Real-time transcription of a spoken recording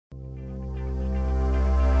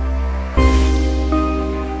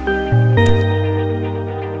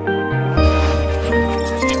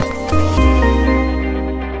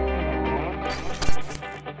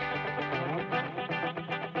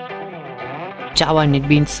Java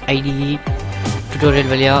NetBeans ITE tutorial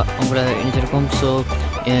வழியாக உங்களை இணைஞ்சிருக்கோம். So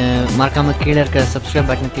மறக்காமல் கீழே இருக்கிற சப்ஸ்கிரைப்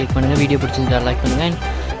பட்டனை கிளிக் பண்ணுங்கள். வீடியோ பிடிச்சிருந்தா லைக் பண்ணுங்கள் அண்ட்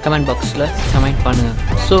கமெண்ட் பாக்ஸில் கமெண்ட் பண்ணுங்கள்.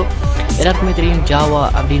 ஸோ எல்லாருக்குமே தெரியும் ஜாவா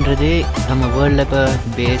அப்படின்றது நம்ம வேர்ல்டில் இப்போ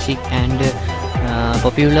பேசிக் and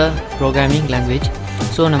popular programming language.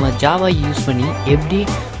 So நம்ம ஜாவா யூஸ் பண்ணி எப்படி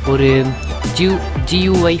ஒரு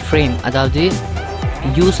GUI ஃப்ரேம், அதாவது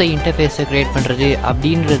யூசர் இன்டர்ஃபேஸை க்ரியேட் பண்ணுறது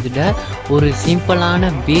அப்படின்றதுல ஒரு சிம்பிளான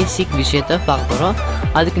பேசிக் விஷயத்தை பார்க்க போகிறோம்.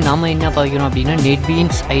 அதுக்கு நாம் என்ன பார்க்கிறோம் அப்படின்னா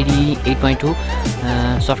நெட்பீன்ஸ் ஐடிஇ 8.2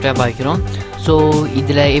 சாஃப்ட்வேர் பார்க்கிறோம். ஸோ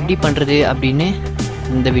இதில் எப்படி பண்ணுறது அப்படின்னு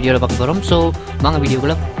இந்த வீடியோவில் பார்க்க போகிறோம். ஸோ வாங்க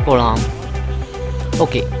வீடியோக்குள்ளே போகலாம்.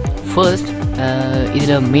 ஓகே, ஃபர்ஸ்ட்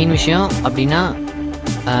இதில் மெயின் விஷயம் அப்படின்னா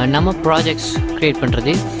நம்ம ப்ராஜெக்ட்ஸ் க்ரியேட்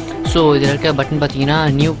பண்ணுறது. ஸோ இதில் இருக்க பட்டன் பார்த்தீங்கன்னா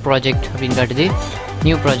நியூ ப்ராஜெக்ட் அப்படின்னு காட்டுது.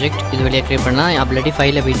 நியூ ப்ராஜெக்ட் இது வழியாக க்ரியேட் பண்ணலாம். அப்படி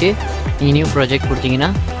ஃபைலில் போய்ட்டு நீங்கள் நியூ ப்ராஜெக்ட் கொடுத்தீங்கன்னா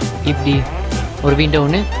இப்படி ஒரு விண்டோ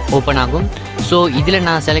ஒன்று ஓப்பன் ஆகும். ஸோ இதில்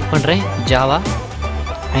நான் செலக்ட் பண்ணுறேன் ஜாவா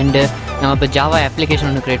அண்டு நம்ம இப்போ ஜாவா அப்ளிகேஷன்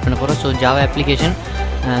ஒன்று க்ரியேட் பண்ண போகிறோம். ஸோ ஜாவா அப்ளிகேஷன்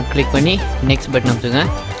கிளிக் பண்ணி நெக்ஸ்ட் பட்டன் அமுத்துங்க.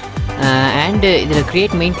 அண்டு இதில்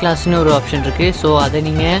க்ரியேட் மெயின் கிளாஸ்னு ஒரு ஆப்ஷன் இருக்குது. ஸோ அதை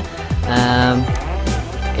நீங்கள்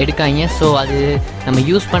எடுக்காங்க. ஸோ அது நம்ம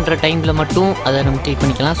யூஸ் பண்ணுற டைமில் மட்டும் அதை நம்ம கிளிக்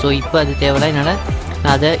பண்ணிக்கலாம். ஸோ இப்போ அது தேவையில்லை, என்னால்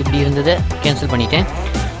நான் அதை இப்படி இருந்ததை கேன்சல் பண்ணிட்டேன்.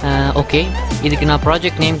 ஓகே, இதுக்கு நான்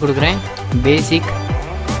ப்ராஜெக்ட் நேம் கொடுக்குறேன்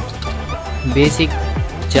பேசிக்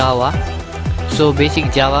Java. So basic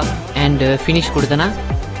Java and finish கொடுத்தேன்னா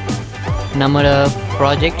நம்மளோட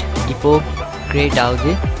ப்ராஜெக்ட் இப்போது க்ரியேட்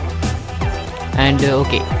ஆகுது. அண்டு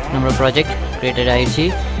ஓகே, நம்மளோட ப்ராஜெக்ட் க்ரியேட்டட் ஆகிடுச்சு.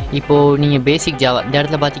 இப்போது நீங்கள் பேசிக் ஜாவா இந்த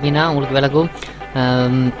இடத்துல பார்த்தீங்கன்னா உங்களுக்கு விளக்கும்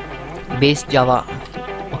பேஸ் ஜாவா.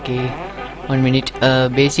 Okay, 1 minute.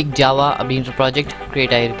 பேசிக் ஜாவா அப்படின்ற ப்ராஜெக்ட்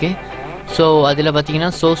க்ரியேட் ஆகிருக்கு. ஸோ அதில் பார்த்தீங்கன்னா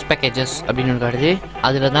சோர்ஸ் பேக்கேஜஸ் அப்படின்னு ஒன்று காட்டுது.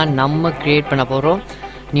 அதில் தான் நம்ம க்ரியேட் பண்ண போகிறோம்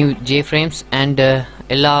நியூ JFrames அண்டு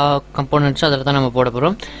எல்லா கம்போனன்ட்ஸும் அதில் தான் நம்ம போட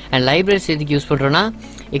போகிறோம். அண்ட் லைப்ரரிஸ் எதுக்கு யூஸ் பண்ணுறோன்னா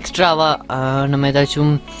எக்ஸ்ட்ராவாக நம்ம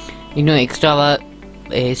ஏதாச்சும் இன்னும் எக்ஸ்ட்ராவாக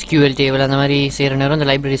SQL டேபிள் அந்த மாதிரி செய்கிற நேரம் இந்த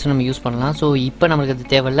லைப்ரரிஸும் நம்ம யூஸ் பண்ணலாம். ஸோ இப்போ நம்மளுக்கு அது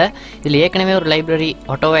தேவையில்லை. இதில் ஏற்கனவே ஒரு லைப்ரரி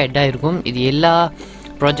ஆட்டோவாக ஹெட்டாக இருக்கும். இது எல்லா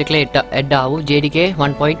ப்ராஜெக்டில் ஹெட் ஆகும். JDK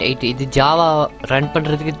 1.8 இது ஜாவா ரன்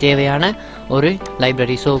பண்ணுறதுக்கு தேவையான ஒரு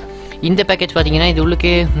லைப்ரரி. ஸோ இந்த பேக்கேஜ் பார்த்தீங்கன்னா இது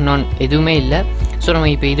உள்ளுக்கு எதுவுமே இல்லை. ஸோ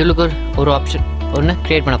நம்ம இப்போ இது உள்ளுக்கு ஒரு ஆப்ஷன் ஒன்று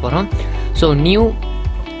க்ரியேட் பண்ண போகிறோம். ஸோ நியூ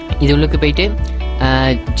இது உள்ளுக்கு போயிட்டு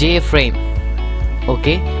JFrame.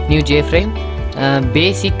 ஓகே, நியூ JFrame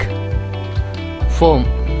பேசிக் ஃபார்ம்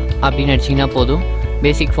அப்படின்னு அடிச்சிங்கன்னா போதும்.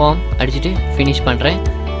 பேசிக் ஃபார்ம் அடிச்சுட்டு ஃபினிஷ் பண்ணுறேன்.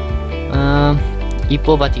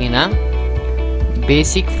 இப்போது பார்த்தீங்கன்னா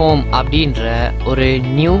பேசிக் ஃபார்ம் அப்படின்ற ஒரு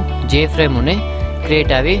நியூ JFrame ஒன்று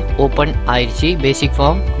க்ரியேட்டாகவே ஓப்பன் ஆயிடுச்சு. பேசிக்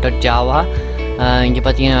ஃபார்ம் .java இங்கே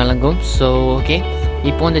பார்த்தீங்கன்னா வழங்கும். ஸோ ஓகே,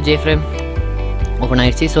 இப்போ இந்த JFrame ஓப்பன்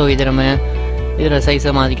ஆயிடுச்சு. ஸோ இதை நம்ம இதில்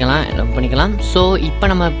சைஸை மாற்றிக்கலாம் பண்ணிக்கலாம். ஸோ இப்போ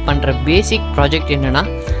நம்ம பண்ணுற பேசிக் ப்ராஜெக்ட் என்னென்னா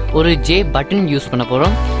ஒரு பட்டன் யூஸ் பண்ண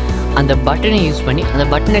போகிறோம். அந்த பட்டனை யூஸ் பண்ணி அந்த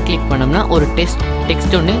பட்டனை கிளிக் பண்ணோம்னா ஒரு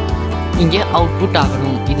டெக்ஸ்ட் ஒன்று இங்கே அவுட்புட்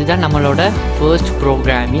ஆகணும். இதுதான் நம்மளோட ஃபர்ஸ்ட்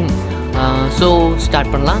ப்ரோக்ராமிங். ஸோ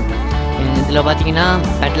ஸ்டார்ட் பண்ணலாம். இதில் பார்த்தீங்கன்னா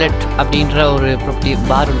பேட்லெட் அப்படின்ற ஒரு ப்ராப்பர்ட்டி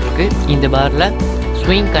பார் ஒன்று இருக்குது. இந்த பாரில்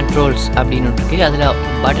ஸ்விங் கண்ட்ரோல்ஸ் அப்படின்னு ஒன்று இருக்குது. அதில்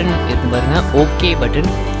பட்டன் இருக்கும் பாருங்கள், ஓகே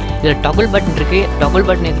பட்டன். இதில் டபுள் பட்டன் இருக்குது. டபுள்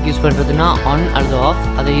பட்டன் எதுக்கு யூஸ் பண்ணுறதுன்னா ஆன் அல்லது ஆஃப்.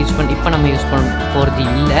 அதை யூஸ் பண்ணி இப்போ நம்ம யூஸ் பண்ண போகிறது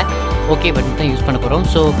இல்லை, ஓகே பட்டன் தான் யூஸ் பண்ண போகிறோம்.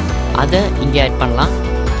 ஸோ அதை இங்கே ஆட் பண்ணலாம்.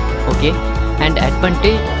 ஓகே, அண்ட் ஆட் பண்ணிட்டு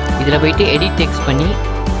இதில் போய்ட்டு எடிட் டெக்ஸ்ட் பண்ணி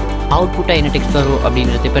அவுட்புட்டாக என்ன டெக்ஸ்ட் வரும்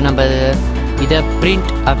அப்படின்றது இப்போ நம்ம இதை பிரிண்ட்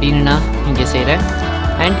அப்படின்னு நான் இங்கே செய்கிறேன்.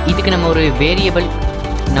 அண்ட் இதுக்கு நம்ம ஒரு வேரியபிள்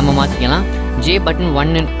நம்ம மாற்றிக்கலாம்.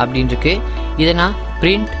 button1 அப்படின்னு இருக்கு. இதை நான்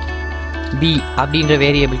பிரிண்ட் B அப்படின்ற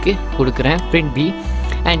வேரியபிளுக்கு கொடுக்குறேன், பிரிண்ட் B.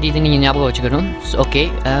 அண்ட் இது நீங்கள் ஞாபகம் வச்சுக்கணும். ஓகே,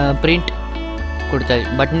 பிரிண்ட் கொடுத்த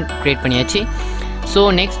பட்டன் க்ரியேட் பண்ணியாச்சு. ஸோ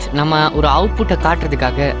நெக்ஸ்ட் நம்ம ஒரு அவுட்புட்டை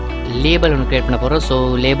காட்டுறதுக்காக லேபிள் ஒன்று க்ரியேட் பண்ண போகிறோம். ஸோ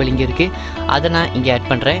லேபிள் இங்கே இருக்குது, அதை நான் இங்கே ஆட்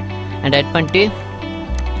பண்ணுறேன். அண்ட் ஆட் பண்ணிட்டு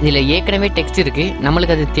இதில் ஏற்கனவே டெக்ஸ்ட் இருக்குது,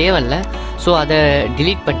 நம்மளுக்கு அது தேவையில்லை. ஸோ அதை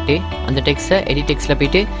டிலீட் பண்ணிட்டு அந்த டெக்ஸ்ட்டை எடிட் டெக்ஸ்ட்டில்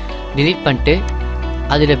போய்ட்டு டிலீட் பண்ணிட்டு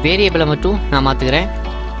அதில் வேரியபிளை மட்டும் நான் மாற்றுக்கிறேன்,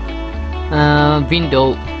 விண்டோ.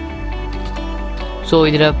 ஸோ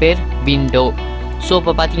இதில் பேர் விண்டோ. ஸோ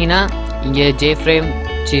இப்போ பார்த்தீங்கன்னா இங்கே JFrame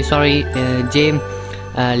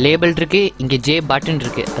லேபிள் இருக்குது, இங்கே பட்டன்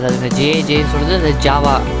இருக்குது. அதாவது இந்த சொல்கிறது அது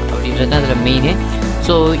ஜாவா அப்படின்றது தான் அதில் மெயினு.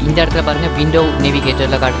 ஸோ இந்த இடத்துல பாருங்கள் விண்டோ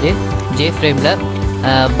நேவிகேட்டரில் காட்டுது, JFrameல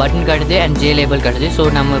பட்டன் காட்டுது அண்ட் லேபிள் காட்டுது. ஸோ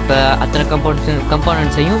நம்ம இப்போ அத்தனை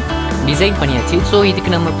கம்போனன்ட்ஸையும் டிசைன் பண்ணியாச்சு. ஸோ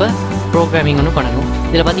இதுக்கு நம்ம இப்போ ப்ரோக்ராமிங் ஒன்று பண்ணணும்.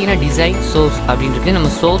 இதில் பார்த்தீங்கன்னா டிசைன் சோர்ஸ் அப்படின்றது நம்ம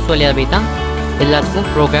சோர்ஸ் வழியாக போய் தான் எல்லாத்துக்கும்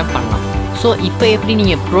ப்ரோக்ராம் பண்ணலாம். ஸோ இப்போ எப்படி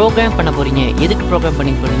நீங்கள் ப்ரோக்ராம் பண்ண போகிறீங்க, எதுக்கு ப்ரோக்ராம்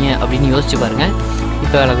பண்ணி போகிறீங்க அப்படின்னு யோசிச்சு பாருங்கள்.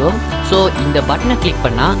 இப்போ விலகும். ஸோ இந்த பட்டனை கிளிக்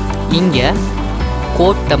பண்ணால் இங்கே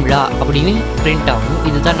கோட் தமிழா அப்படின்னு பிரிண்ட் ஆகும்.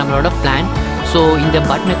 இதுதான் நம்மளோட பிளான். ஸோ இந்த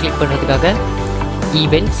பட்டனை கிளிக் பண்ணுறதுக்காக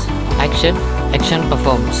ஈவெண்ட்ஸ் ஆக்ஷன்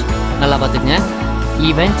பர்ஃபார்ம்ஸ், நல்லா பார்த்துங்க,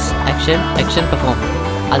 ஈவெண்ட்ஸ் ஆக்ஷன் பர்ஃபார்ம்,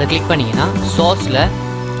 அதை கிளிக் பண்ணிங்கன்னா சோர்ஸில்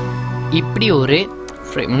இப்படி ஒரு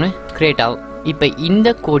ஃப்ரேம்னு க்ரியேட் ஆகும். இப்போ இந்த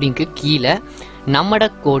கோடிங்க்கு கீழே நம்மளோட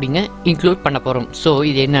கோடிங்கை இன்க்ளூட் பண்ண போகிறோம். ஸோ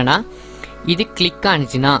இது என்னென்னா, இது கிளிக்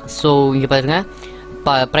ஆனிச்சுன்னா, ஸோ இங்கே பாருங்கள்,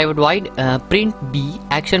 private void print B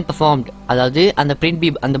action performed, அதாவது அந்த பிரிண்ட் பி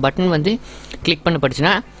அந்த பட்டன் வந்து கிளிக் பண்ண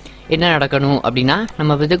படிச்சுன்னா என்ன நடக்கணும் அப்படின்னா,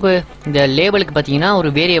 நம்ம இதுக்கு இந்த லேபிளுக்கு பார்த்தீங்கன்னா ஒரு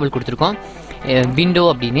வேரியபிள் கொடுத்துருக்கோம் விண்டோ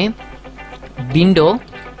அப்படின்னு. Window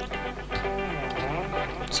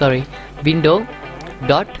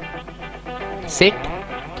dot set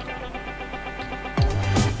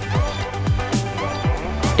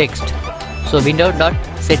text. So window dot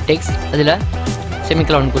set text, அதில்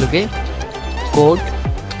செமிகோலன் கொடுக்கு கோட்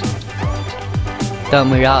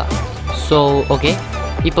தமிழா. ஸோ ஓகே,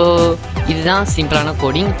 இப்போது இதுதான் சிம்பிளான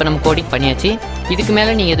கோடிங். இப்போ நம்ம கோடிங் பண்ணியாச்சு. இதுக்கு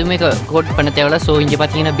மேலே நீங்கள் எதுவுமே கோட் பண்ண தேவையில்ல. ஸோ இங்கே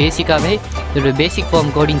பார்த்தீங்கன்னா பேசிக்காகவே இதோட பேசிக்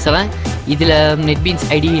ஃபார்ம் கோடிங்ஸ் எல்லாம் இதில் நெட்பீன்ஸ்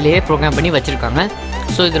ஐடியிலேயே ப்ரோக்ராம் பண்ணி வச்சுருக்காங்க.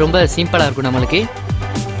 ஸோ இது ரொம்ப சிம்பிளாக இருக்கும் நம்மளுக்கு.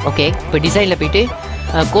 ஓகே, இப்போ டிசைனில் போய்ட்டு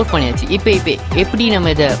கோட் பண்ணியாச்சு. இப்போ எப்படி நம்ம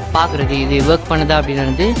இதை பார்க்குறது, இது ஒர்க் பண்ணுதா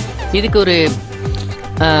அப்படின்னு இதுக்கு ஒரு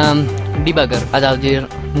டிபக்கர், அதாவது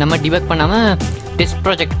நம்ம டிபக் பண்ணாமல் டெஸ்ட்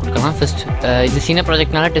ப்ராஜெக்ட் கொடுக்கலாம். ஃபஸ்ட் இது சின்ன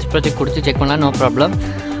ப்ராஜெக்ட்னால டெஸ்ட் ப்ராஜெக்ட் கொடுத்து செக் பண்ணலாம், நோ ப்ராப்ளம்.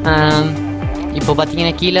 இப்போ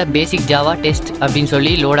பார்த்தீங்கன்னா கீழே பேசிக் ஜாவா டெஸ்ட் அப்படின்னு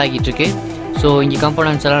சொல்லி லோட் ஆகிட்டுருக்கு. ஸோ இங்கே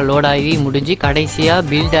காம்போனன்ட்ஸ் எல்லாம் லோட் ஆகி முடிஞ்சு கடைசியாக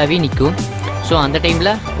பில்ட் ஆகி நிற்கும். ஸோ அந்த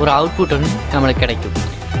டைமில் ஒரு அவுட்புட் வந்து நம்மளுக்கு கிடைக்கும்.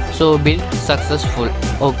 So build successful.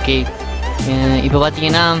 ஓகே, இப்போ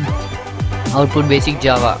பார்த்தீங்கன்னா அவுட்புட் பேசிக்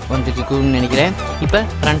ஜாவா வந்துருக்குன்னு நினைக்கிறேன். இப்போ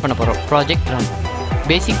ரன் பண்ண போகிறோம். Project run.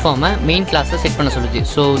 பேசிக் ஃபார்மை மெயின் கிளாஸை செட் பண்ண சொல்லுது.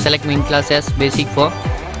 So select main clause S basic form.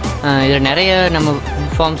 இதில் நிறைய நம்ம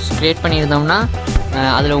ஃபார்ம்ஸ் க்ரியேட் பண்ணியிருந்தோம்னா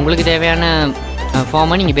அதில் உங்களுக்கு தேவையான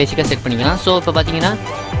ஃபார்மை நீங்கள் பேசிக்காக செட் பண்ணிக்கலாம். ஸோ இப்போ பார்த்தீங்கன்னா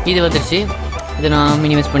இது வந்துருச்சு. இதை நான்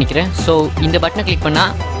மினிமைஸ் பண்ணிக்கிறேன். ஸோ இந்த பட்டனை கிளிக்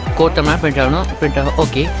பண்ணால் கோட் தமிழா பிரிண்ட் ஆகும்.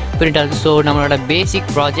 ஓகே, பிரிண்ட் ஆகுது. ஸோ நம்மளோட பேசிக்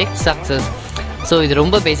ப்ராஜெக்ட் சக்ஸஸ். ஸோ இது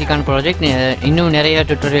ரொம்ப பேசிக்கான ப்ராஜெக்ட். இன்னும் நிறைய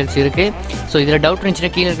டுட்டோரியல்ஸ் இருக்குது. ஸோ இதில் டவுட்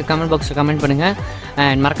இருந்துச்சுன்னா கீழே இருக்க கமெண்ட் பாக்ஸில் கமெண்ட் பண்ணுங்கள்.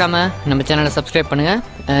 அண்ட் மறக்காமல் நம்ம சேனலை சப்ஸ்கிரைப் பண்ணுங்கள்.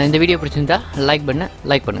 இந்த வீடியோ பிடிச்சிருந்தா லைக்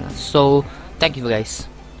பண்ணுங்கள். So thank you guys.